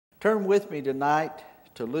Turn with me tonight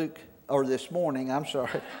to Luke, or this morning, I'm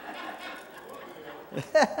sorry.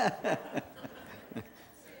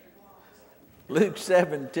 Luke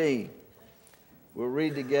 17. We'll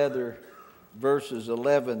read together verses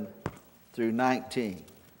 11 through 19.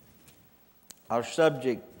 Our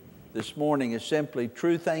subject this morning is simply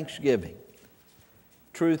true thanksgiving.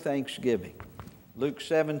 True thanksgiving. Luke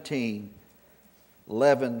 17,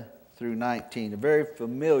 11 through 19. A very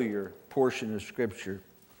familiar portion of Scripture.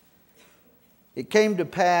 It came to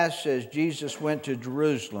pass as Jesus went to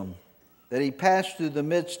Jerusalem that he passed through the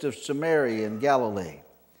midst of Samaria and Galilee.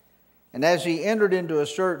 And as he entered into a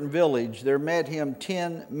certain village, there met him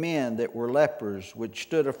 10 men that were lepers, which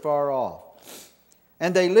stood afar off.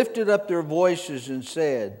 And they lifted up their voices and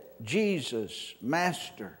said, Jesus,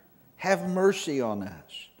 Master, have mercy on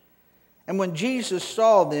us. And when Jesus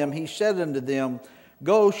saw them, he said unto them,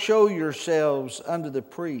 Go show yourselves unto the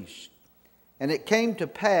priest. And it came to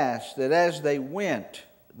pass that as they went,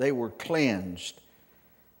 they were cleansed.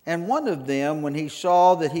 And one of them, when he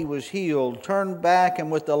saw that he was healed, turned back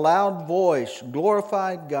and with a loud voice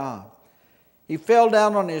glorified God. He fell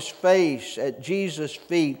down on his face at Jesus'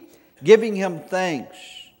 feet, giving him thanks.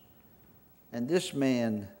 And this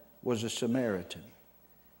man was a Samaritan.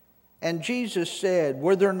 And Jesus said,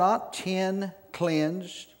 Were there not 10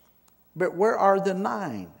 cleansed? But where are the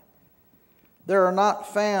 9? There are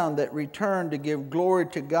not found that return to give glory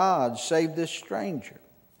to God, save this stranger.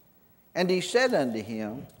 And he said unto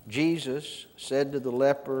him, Jesus said to the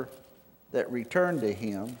leper that returned to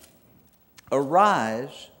him,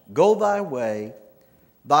 Arise, go thy way,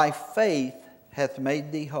 thy faith hath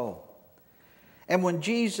made thee whole. And when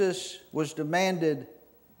Jesus was demanded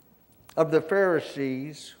of the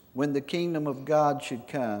Pharisees when the kingdom of God should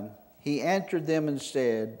come, he answered them and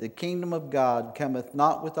said, The kingdom of God cometh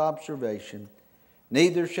not with observation,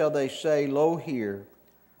 neither shall they say, Lo here,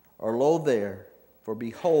 or Lo there, for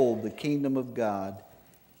behold, the kingdom of God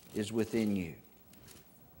is within you.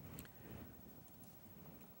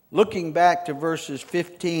 Looking back to verses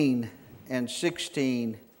 15 and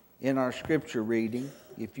 16 in our scripture reading,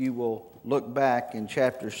 if you will look back in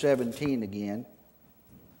chapter 17 again.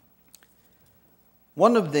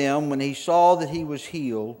 One of them, when he saw that he was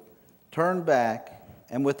healed, turned back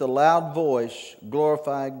and with a loud voice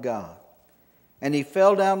glorified God. And he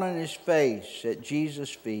fell down on his face at Jesus'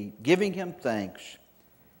 feet, giving him thanks.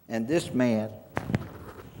 And this man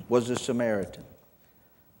was a Samaritan.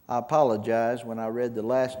 I apologize. When I read the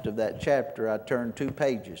last of that chapter, I turned 2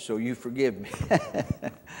 pages, so you forgive me.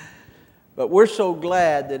 But we're so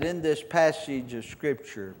glad that in this passage of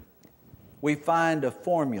Scripture, we find a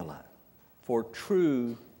formula for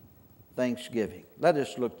true thanksgiving. Let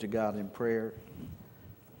us look to God in prayer.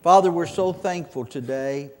 Father, we're so thankful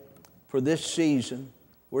today for this season.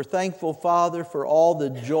 We're thankful, Father, for all the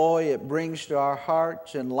joy it brings to our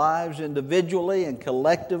hearts and lives individually and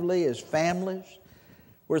collectively as families.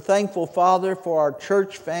 We're thankful, Father, for our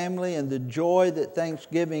church family and the joy that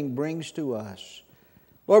Thanksgiving brings to us.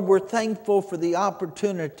 Lord, we're thankful for the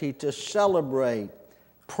opportunity to celebrate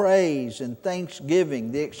praise and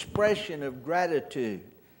thanksgiving, the expression of gratitude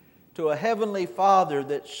to a Heavenly Father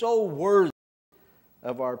that's so worthy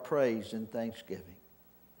of our praise and thanksgiving.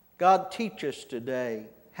 God, teach us today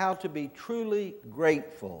how to be truly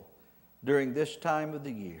grateful during this time of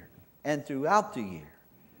the year and throughout the year.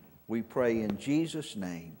 We pray in Jesus'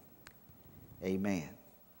 name, amen.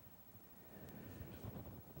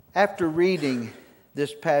 After reading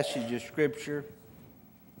this passage of Scripture,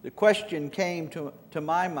 the question came to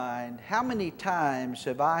my mind, how many times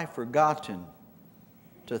have I forgotten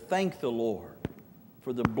to thank the Lord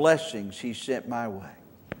for the blessings He sent my way?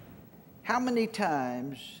 How many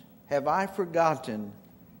times have I forgotten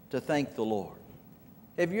to thank the Lord?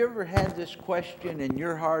 Have you ever had this question in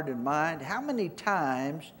your heart and mind? How many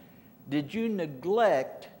times did you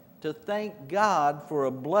neglect to thank God for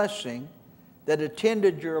a blessing that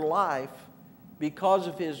attended your life because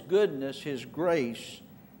of His goodness, His grace,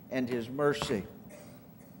 and His mercy?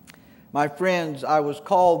 My friends, I was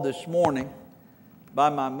called this morning by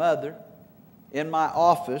my mother in my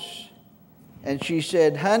office, and she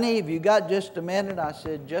said, Honey, have you got just a minute? I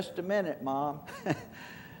said, Just a minute, Mom.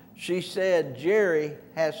 She said, Jerry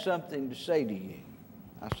has something to say to you.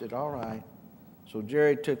 I said, all right. So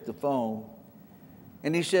Jerry took the phone,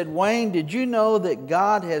 and he said, Wayne, did you know that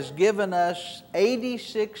God has given us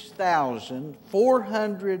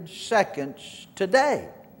 86,400 seconds today?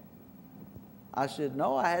 I said,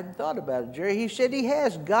 no, I hadn't thought about it, Jerry. He said he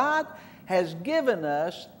has. God has given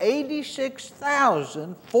us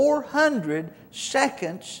 86,400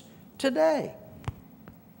 seconds today.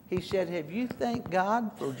 He said, have you thanked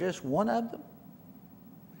God for just one of them?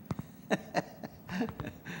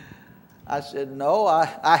 I said, no,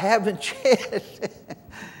 I haven't yet.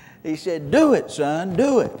 He said, do it, son,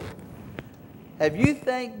 do it. Have you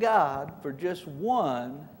thanked God for just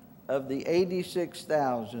one of the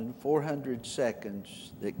 86,400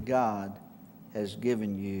 seconds that God has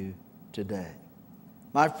given you today?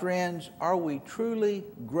 My friends, are we truly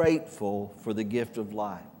grateful for the gift of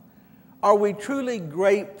life? Are we truly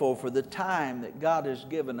grateful for the time that God has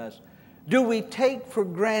given us? Do we take for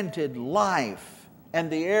granted life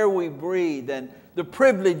and the air we breathe and the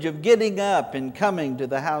privilege of getting up and coming to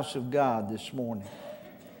the house of God this morning?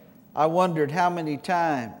 I wondered how many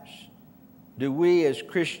times do we as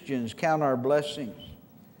Christians count our blessings?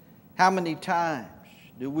 How many times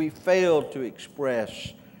do we fail to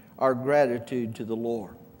express our gratitude to the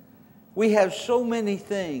Lord? We have so many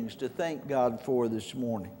things to thank God for this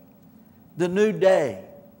morning. The new day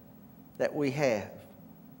that we have,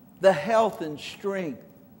 the health and strength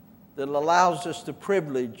that allows us the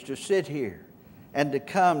privilege to sit here and to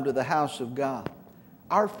come to the house of God.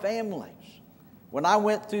 Our families. When I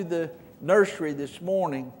went through the nursery this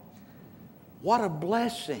morning, what a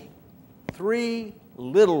blessing. 3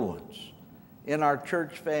 little ones in our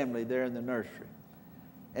church family there in the nursery.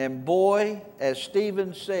 And boy, as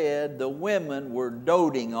Stephen said, the women were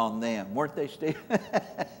doting on them. Weren't they, Stephen?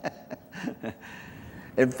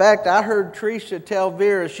 In fact, I heard Teresa tell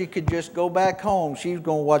Vera she could just go back home. She's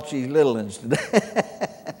going to watch these little ones today.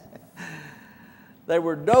 They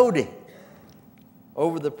were doting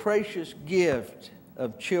over the precious gift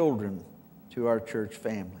of children to our church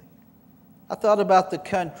family. I thought about the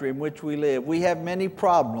country in which we live. We have many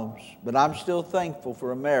problems, but I'm still thankful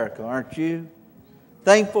for America, aren't you?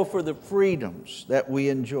 Thankful for the freedoms that we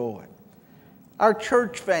enjoy. Our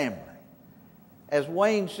church family. As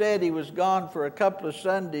Wayne said, he was gone for a couple of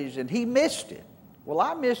Sundays and he missed it. Well,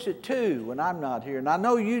 I miss it too when I'm not here, and I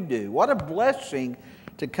know you do. What a blessing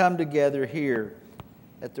to come together here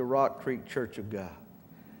at the Rock Creek Church of God.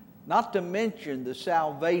 Not to mention the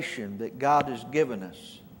salvation that God has given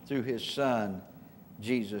us through His Son,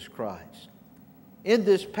 Jesus Christ. In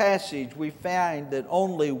this passage, we find that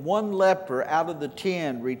only 1 leper out of the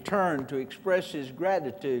 10 returned to express his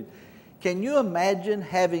gratitude. Can you imagine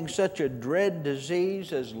having such a dread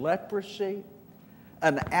disease as leprosy?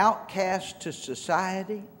 An outcast to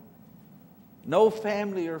society? No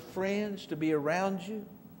family or friends to be around you?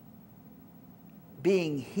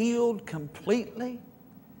 Being healed completely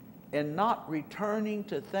and not returning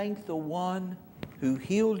to thank the one who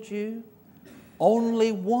healed you?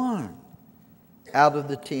 Only 1 out of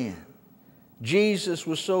the 10. Jesus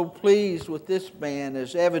was so pleased with this man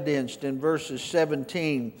as evidenced in verses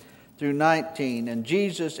 17 through 19. And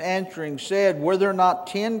Jesus answering said, were there not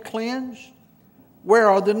 10 cleansed? Where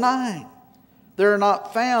are the 9? They are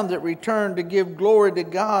not found that returned to give glory to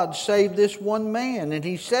God, save this one man. And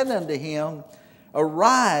he said unto him,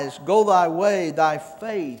 arise, go thy way, thy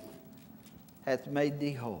faith hath made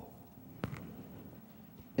thee whole.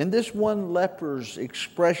 In this one leper's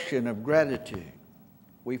expression of gratitude,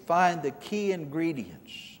 we find the key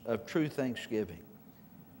ingredients of true thanksgiving.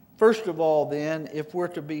 First of all, then, if we're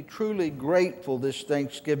to be truly grateful this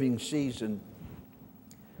Thanksgiving season,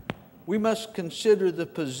 we must consider the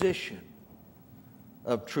position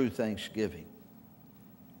of true thanksgiving.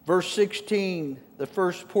 Verse 16, the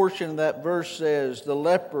first portion of that verse says, the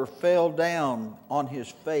leper fell down on his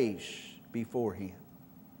face before him.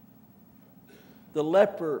 The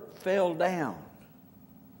leper fell down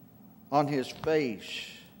on his face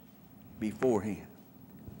before him.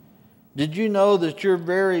 Did you know that your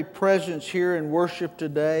very presence here in worship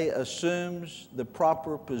today assumes the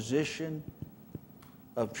proper position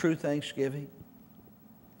of true thanksgiving?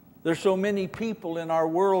 There's so many people in our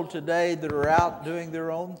world today that are out doing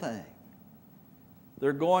their own thing.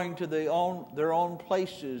 They're going to their own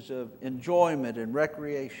places of enjoyment and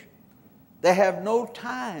recreation. They have no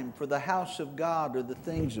time for the house of God or the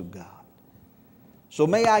things of God. So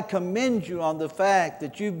may I commend you on the fact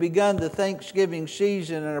that you've begun the Thanksgiving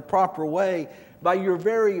season in a proper way by your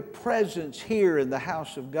very presence here in the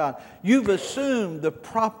house of God. You've assumed the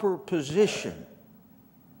proper position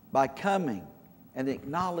by coming and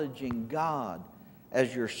acknowledging God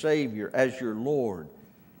as your Savior, as your Lord,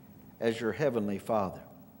 as your Heavenly Father.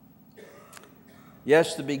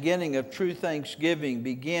 Yes, the beginning of true thanksgiving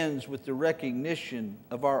begins with the recognition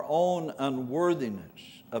of our own unworthiness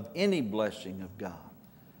of any blessing of God.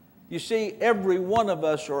 You see, every one of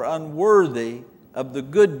us are unworthy of the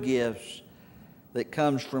good gifts that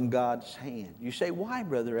comes from God's hand. You say, why,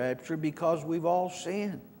 Brother Absher? Because we've all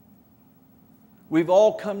sinned. We've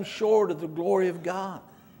all come short of the glory of God.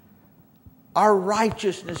 Our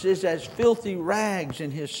righteousness is as filthy rags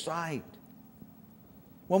in His sight.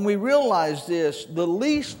 When we realize this, the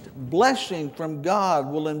least blessing from God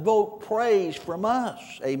will invoke praise from us.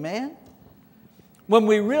 Amen? When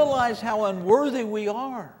we realize how unworthy we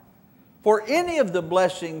are for any of the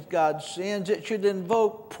blessings God sends, it should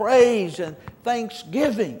invoke praise and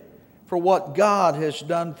thanksgiving for what God has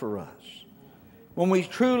done for us. When we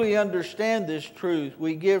truly understand this truth,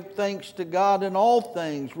 we give thanks to God in all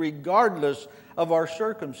things, regardless of our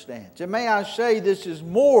circumstance. And may I say, this is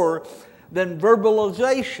more than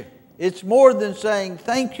verbalization. It's more than saying,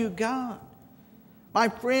 thank you, God. My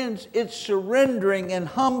friends, it's surrendering in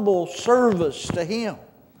humble service to Him.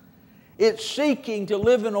 It's seeking to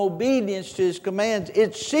live in obedience to His commands.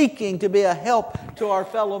 It's seeking to be a help to our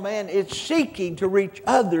fellow man. It's seeking to reach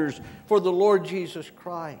others for the Lord Jesus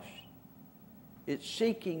Christ. It's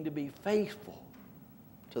seeking to be faithful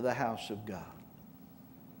to the house of God.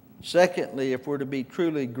 Secondly, if we're to be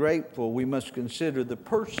truly grateful, we must consider the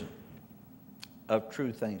person of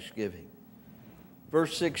true thanksgiving.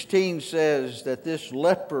 Verse 16 says that this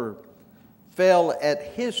leper fell at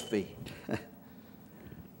His feet.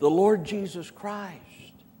 The Lord Jesus Christ.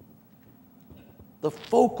 The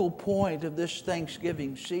focal point of this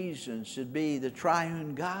Thanksgiving season should be the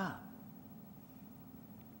triune God.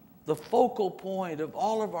 The focal point of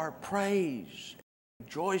all of our praise and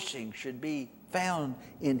rejoicing should be found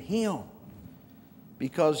in Him,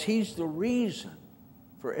 because He's the reason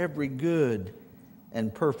for every good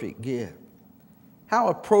and perfect gift. How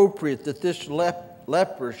appropriate that this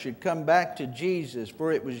leper should come back to Jesus,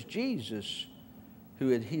 for it was Jesus who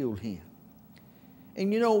had healed him.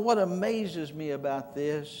 And you know what amazes me about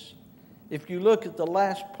this? If you look at the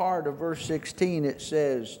last part of verse 16, it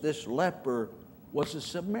says this leper was a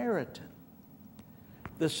Samaritan.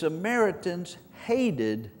 The Samaritans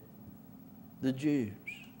hated the Jews.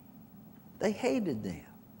 They hated them.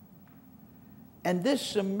 And this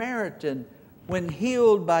Samaritan, when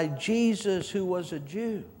healed by Jesus, who was a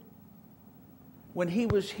Jew, when he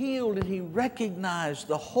was healed and he recognized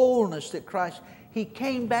the wholeness that Christ, he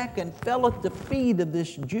came back and fell at the feet of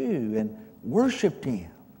this Jew and worshiped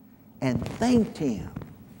him and thanked him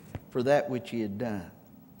for that which he had done.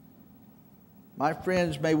 My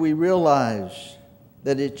friends, may we realize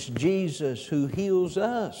that it's Jesus who heals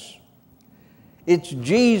us. It's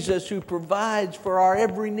Jesus who provides for our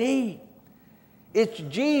every need. It's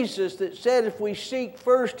Jesus that said if we seek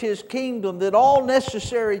first His kingdom, that all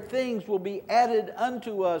necessary things will be added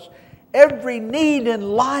unto us. Every need in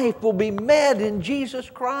life will be met in Jesus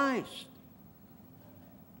Christ.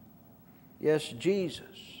 Yes, Jesus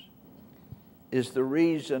is the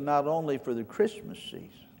reason not only for the Christmas season,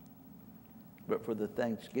 but for the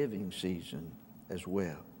Thanksgiving season as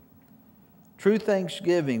well. True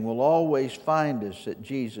thanksgiving will always find us at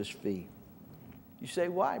Jesus' feet. You say,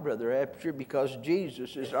 why, Brother Absher? Because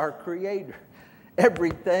Jesus is our Creator.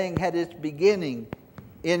 Everything had its beginning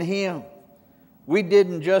in Him. We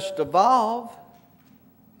didn't just evolve.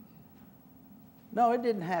 No, it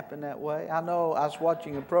didn't happen that way. I know I was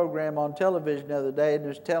watching a program on television the other day, and it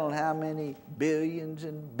was telling how many billions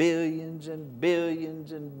and billions and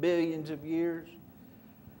billions and billions of years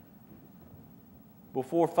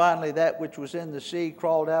before finally that which was in the sea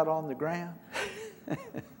crawled out on the ground.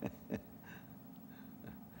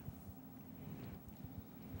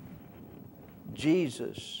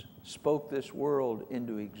 Jesus spoke this world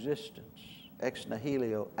into existence, ex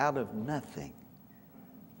nihilo, out of nothing.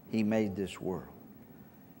 He made this world.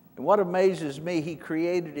 And what amazes me, He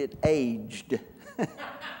created it aged.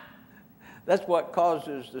 That's what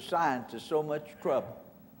causes the scientists so much trouble.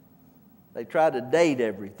 They try to date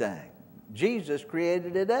everything. Jesus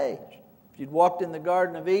created it aged. If you'd walked in the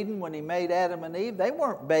Garden of Eden when He made Adam and Eve, they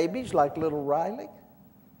weren't babies like little Riley.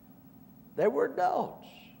 They were adults.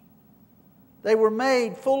 They were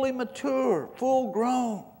made fully mature, full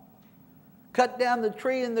grown. Cut down the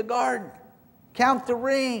tree in the garden. Count the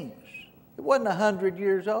rings. It wasn't 100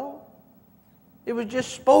 years old. It was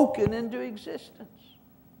just spoken into existence.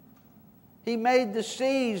 He made the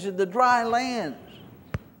seas and the dry lands.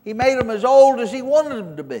 He made them as old as He wanted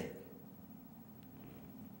them to be.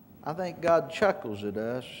 I think God chuckles at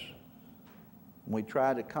us when we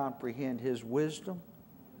try to comprehend His wisdom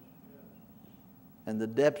and the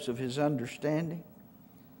depths of His understanding.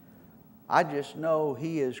 I just know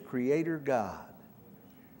He is Creator God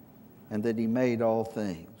and that He made all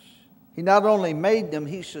things. He not only made them,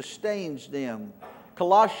 He sustains them.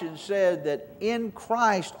 Colossians said that in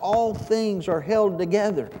Christ all things are held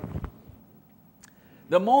together.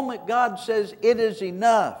 The moment God says it is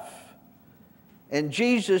enough and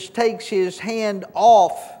Jesus takes His hand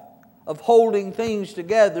off of holding things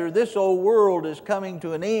together, this old world is coming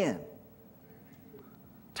to an end.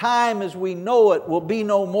 Time as we know it will be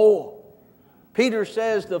no more. Peter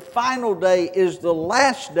says the final day is the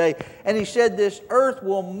last day. And he said this earth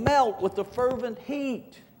will melt with the fervent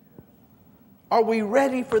heat. Are we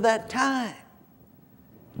ready for that time?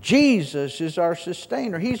 Jesus is our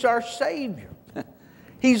sustainer. He's our Savior.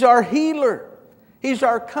 He's our healer. He's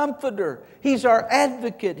our comforter. He's our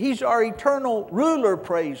advocate. He's our eternal ruler,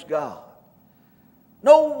 praise God.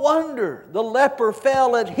 No wonder the leper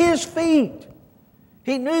fell at His feet.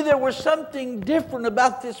 He knew there was something different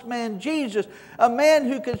about this man Jesus. A man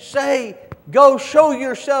who could say, go show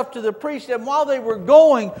yourself to the priest. And while they were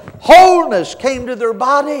going, wholeness came to their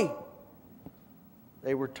body.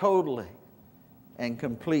 They were totally and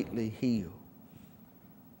completely healed.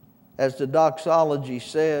 As the doxology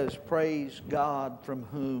says, praise God from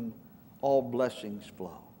whom all blessings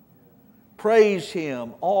flow. Praise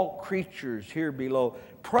Him, all creatures here below.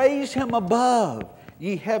 Praise Him above,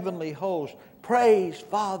 ye heavenly hosts. Praise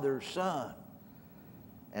Father, Son,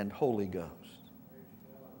 and Holy Ghost.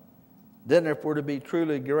 Then if we're to be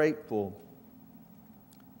truly grateful,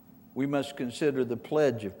 we must consider the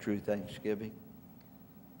pledge of true thanksgiving.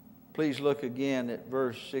 Please look again at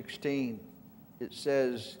verse 16. It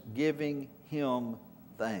says, giving Him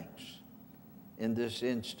thanks in this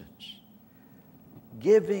instance.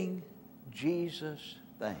 Giving Jesus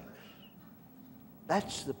thanks.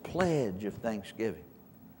 That's the pledge of thanksgiving.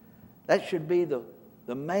 That should be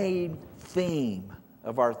the main theme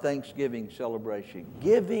of our Thanksgiving celebration.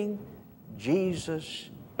 Giving Jesus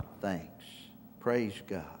thanks. Praise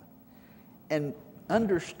God. And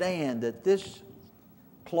understand that this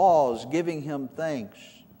clause, giving Him thanks,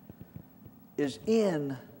 is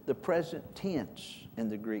in the present tense in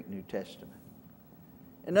the Greek New Testament.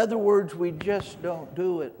 In other words, we just don't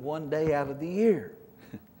do it one day out of the year.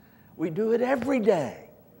 We do it every day.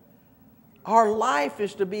 Our life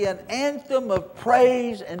is to be an anthem of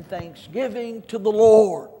praise and thanksgiving to the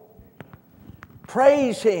Lord.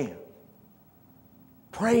 Praise Him.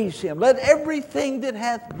 Praise Him. Let everything that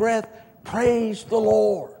hath breath praise the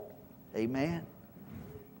Lord. Amen.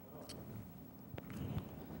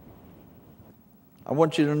 I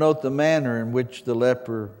want you to note the manner in which the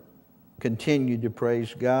leper continued to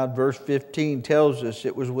praise God. Verse 15 tells us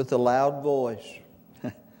it was with a loud voice.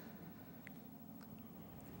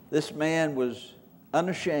 This man was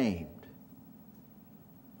unashamed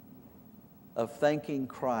of thanking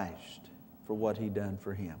Christ for what He done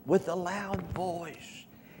for him. With a loud voice.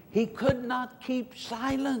 He could not keep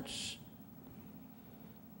silence.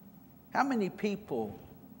 How many people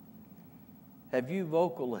have you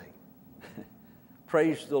vocally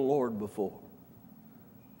praised the Lord before?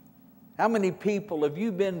 How many people have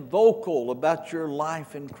you been vocal about your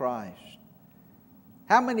life in Christ?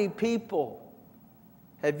 How many people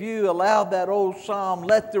have you allowed that old psalm,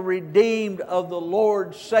 let the redeemed of the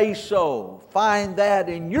Lord say so? Find that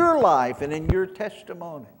in your life and in your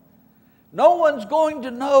testimony. No one's going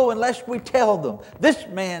to know unless we tell them. This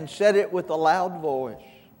man said it with a loud voice.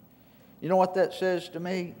 You know what that says to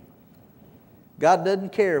me? God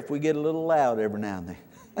doesn't care if we get a little loud every now and then.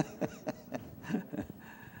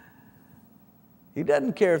 He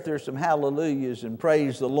doesn't care if there's some hallelujahs and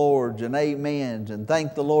praise the Lord and amens and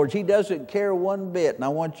thank the Lord. He doesn't care one bit. And I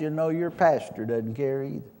want you to know your pastor doesn't care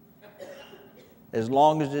either. As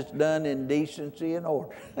long as it's done in decency and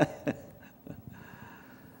order.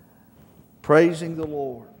 Praising the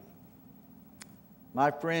Lord.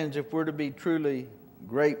 My friends, if we're to be truly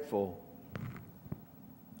grateful,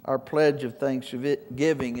 our pledge of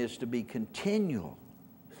thanksgiving is to be continual.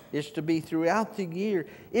 It's to be throughout the year.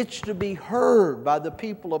 It's to be heard by the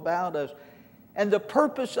people about us. And the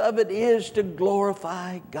purpose of it is to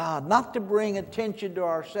glorify God. Not to bring attention to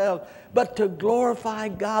ourselves, but to glorify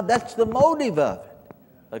God. That's the motive of it,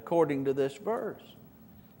 according to this verse.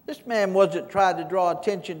 This man wasn't trying to draw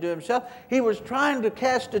attention to himself. He was trying to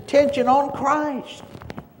cast attention on Christ.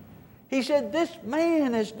 He said, this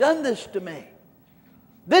man has done this to me.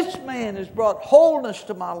 This man has brought wholeness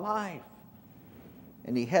to my life.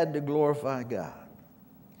 And he had to glorify God.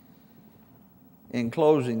 In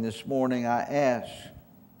closing this morning, I ask,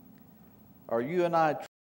 are you and I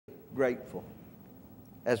truly grateful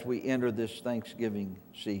as we enter this Thanksgiving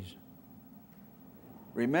season?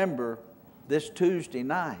 Remember, this Tuesday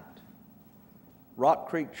night, Rock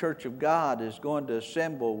Creek Church of God is going to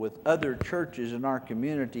assemble with other churches in our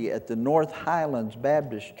community at the North Highlands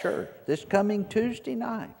Baptist Church this coming Tuesday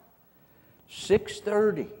night,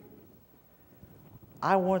 6:30.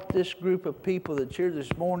 I want this group of people that's here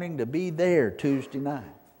this morning to be there Tuesday night.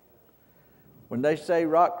 When they say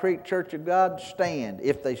Rock Creek Church of God, stand.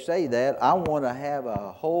 If they say that, I want to have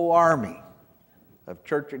a whole army of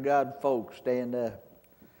Church of God folks stand up.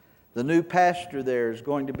 The new pastor there is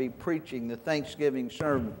going to be preaching the Thanksgiving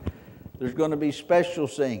sermon. There's going to be special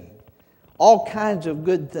singing. All kinds of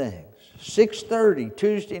good things. 6:30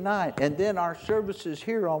 Tuesday night. And then our services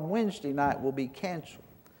here on Wednesday night will be canceled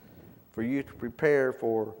for you to prepare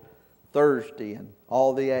for Thursday and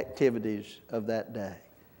all the activities of that day.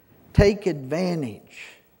 Take advantage.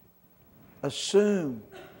 Assume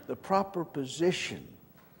the proper position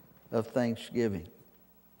of thanksgiving.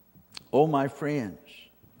 Oh, my friends,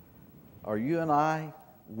 are you and I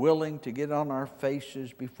willing to get on our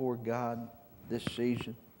faces before God this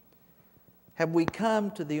season? Have we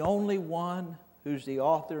come to the only one who's the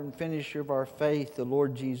author and finisher of our faith, the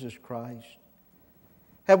Lord Jesus Christ?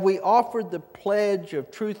 Have we offered the pledge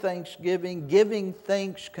of true thanksgiving, giving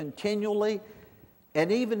thanks continually, and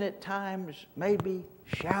even at times maybe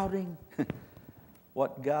shouting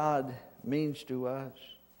what God means to us?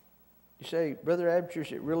 You say, Brother Absher,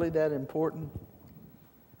 is it really that important?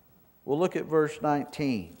 Well, look at verse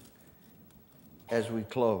 19 as we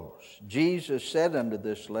close. Jesus said unto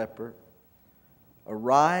this leper,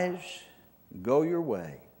 Arise, go your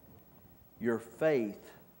way. Your faith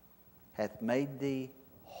hath made thee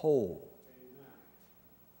whole.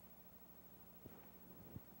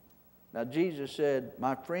 Now Jesus said,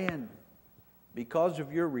 my friend, because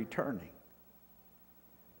of your returning,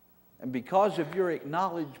 and because of your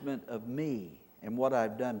acknowledgement of me and what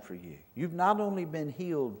I've done for you, you've not only been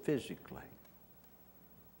healed physically,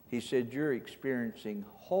 he said you're experiencing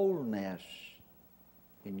wholeness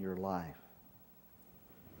in your life.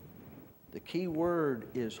 The key word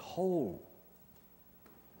is whole.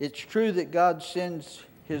 It's true that God sends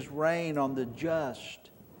His rain on the just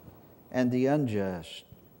and the unjust,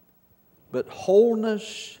 but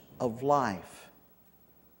wholeness of life,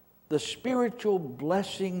 the spiritual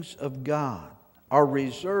blessings of God, are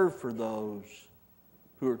reserved for those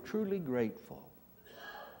who are truly grateful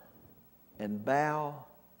and bow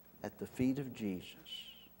at the feet of Jesus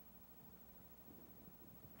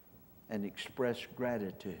and express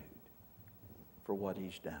gratitude for what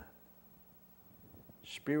He's done.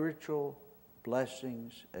 Spiritual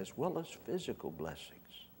blessings as well as physical blessings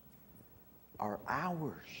are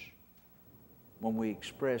ours when we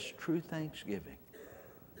express true thanksgiving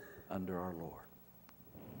under our Lord.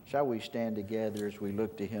 Shall we stand together as we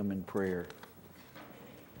look to Him in prayer?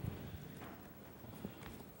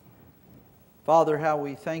 Father, how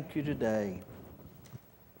we thank You today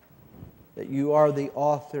that You are the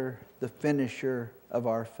author, the finisher of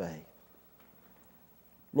our faith.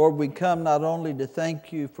 Lord, we come not only to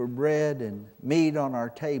thank You for bread and meat on our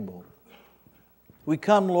table. We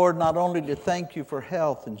come, Lord, not only to thank You for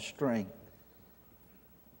health and strength.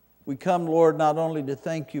 We come, Lord, not only to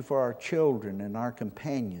thank You for our children and our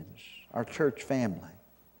companions, our church family.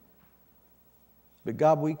 But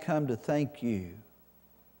God, we come to thank You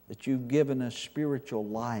that You've given us spiritual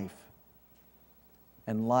life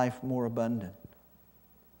and life more abundant.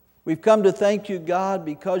 We've come to thank You, God,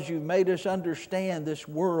 because You've made us understand this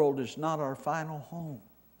world is not our final home.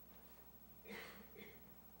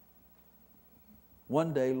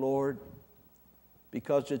 One day, Lord,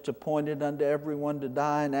 because it's appointed unto everyone to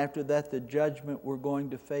die, and after that the judgment, we're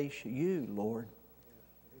going to face You, Lord.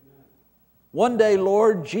 One day,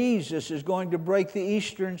 Lord, Jesus is going to break the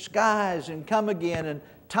eastern skies and come again, and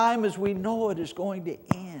time as we know it is going to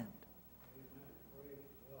end.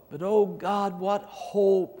 But oh God, what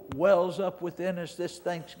hope wells up within us this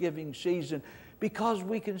Thanksgiving season, because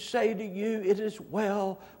we can say to You, it is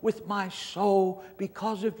well with my soul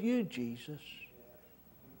because of You, Jesus.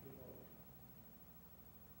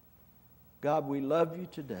 God, we love You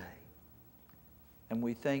today, and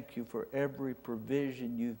we thank You for every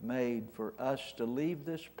provision You've made for us to leave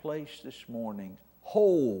this place this morning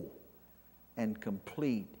whole and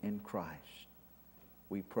complete in Christ.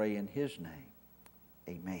 We pray in His name.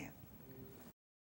 Amen.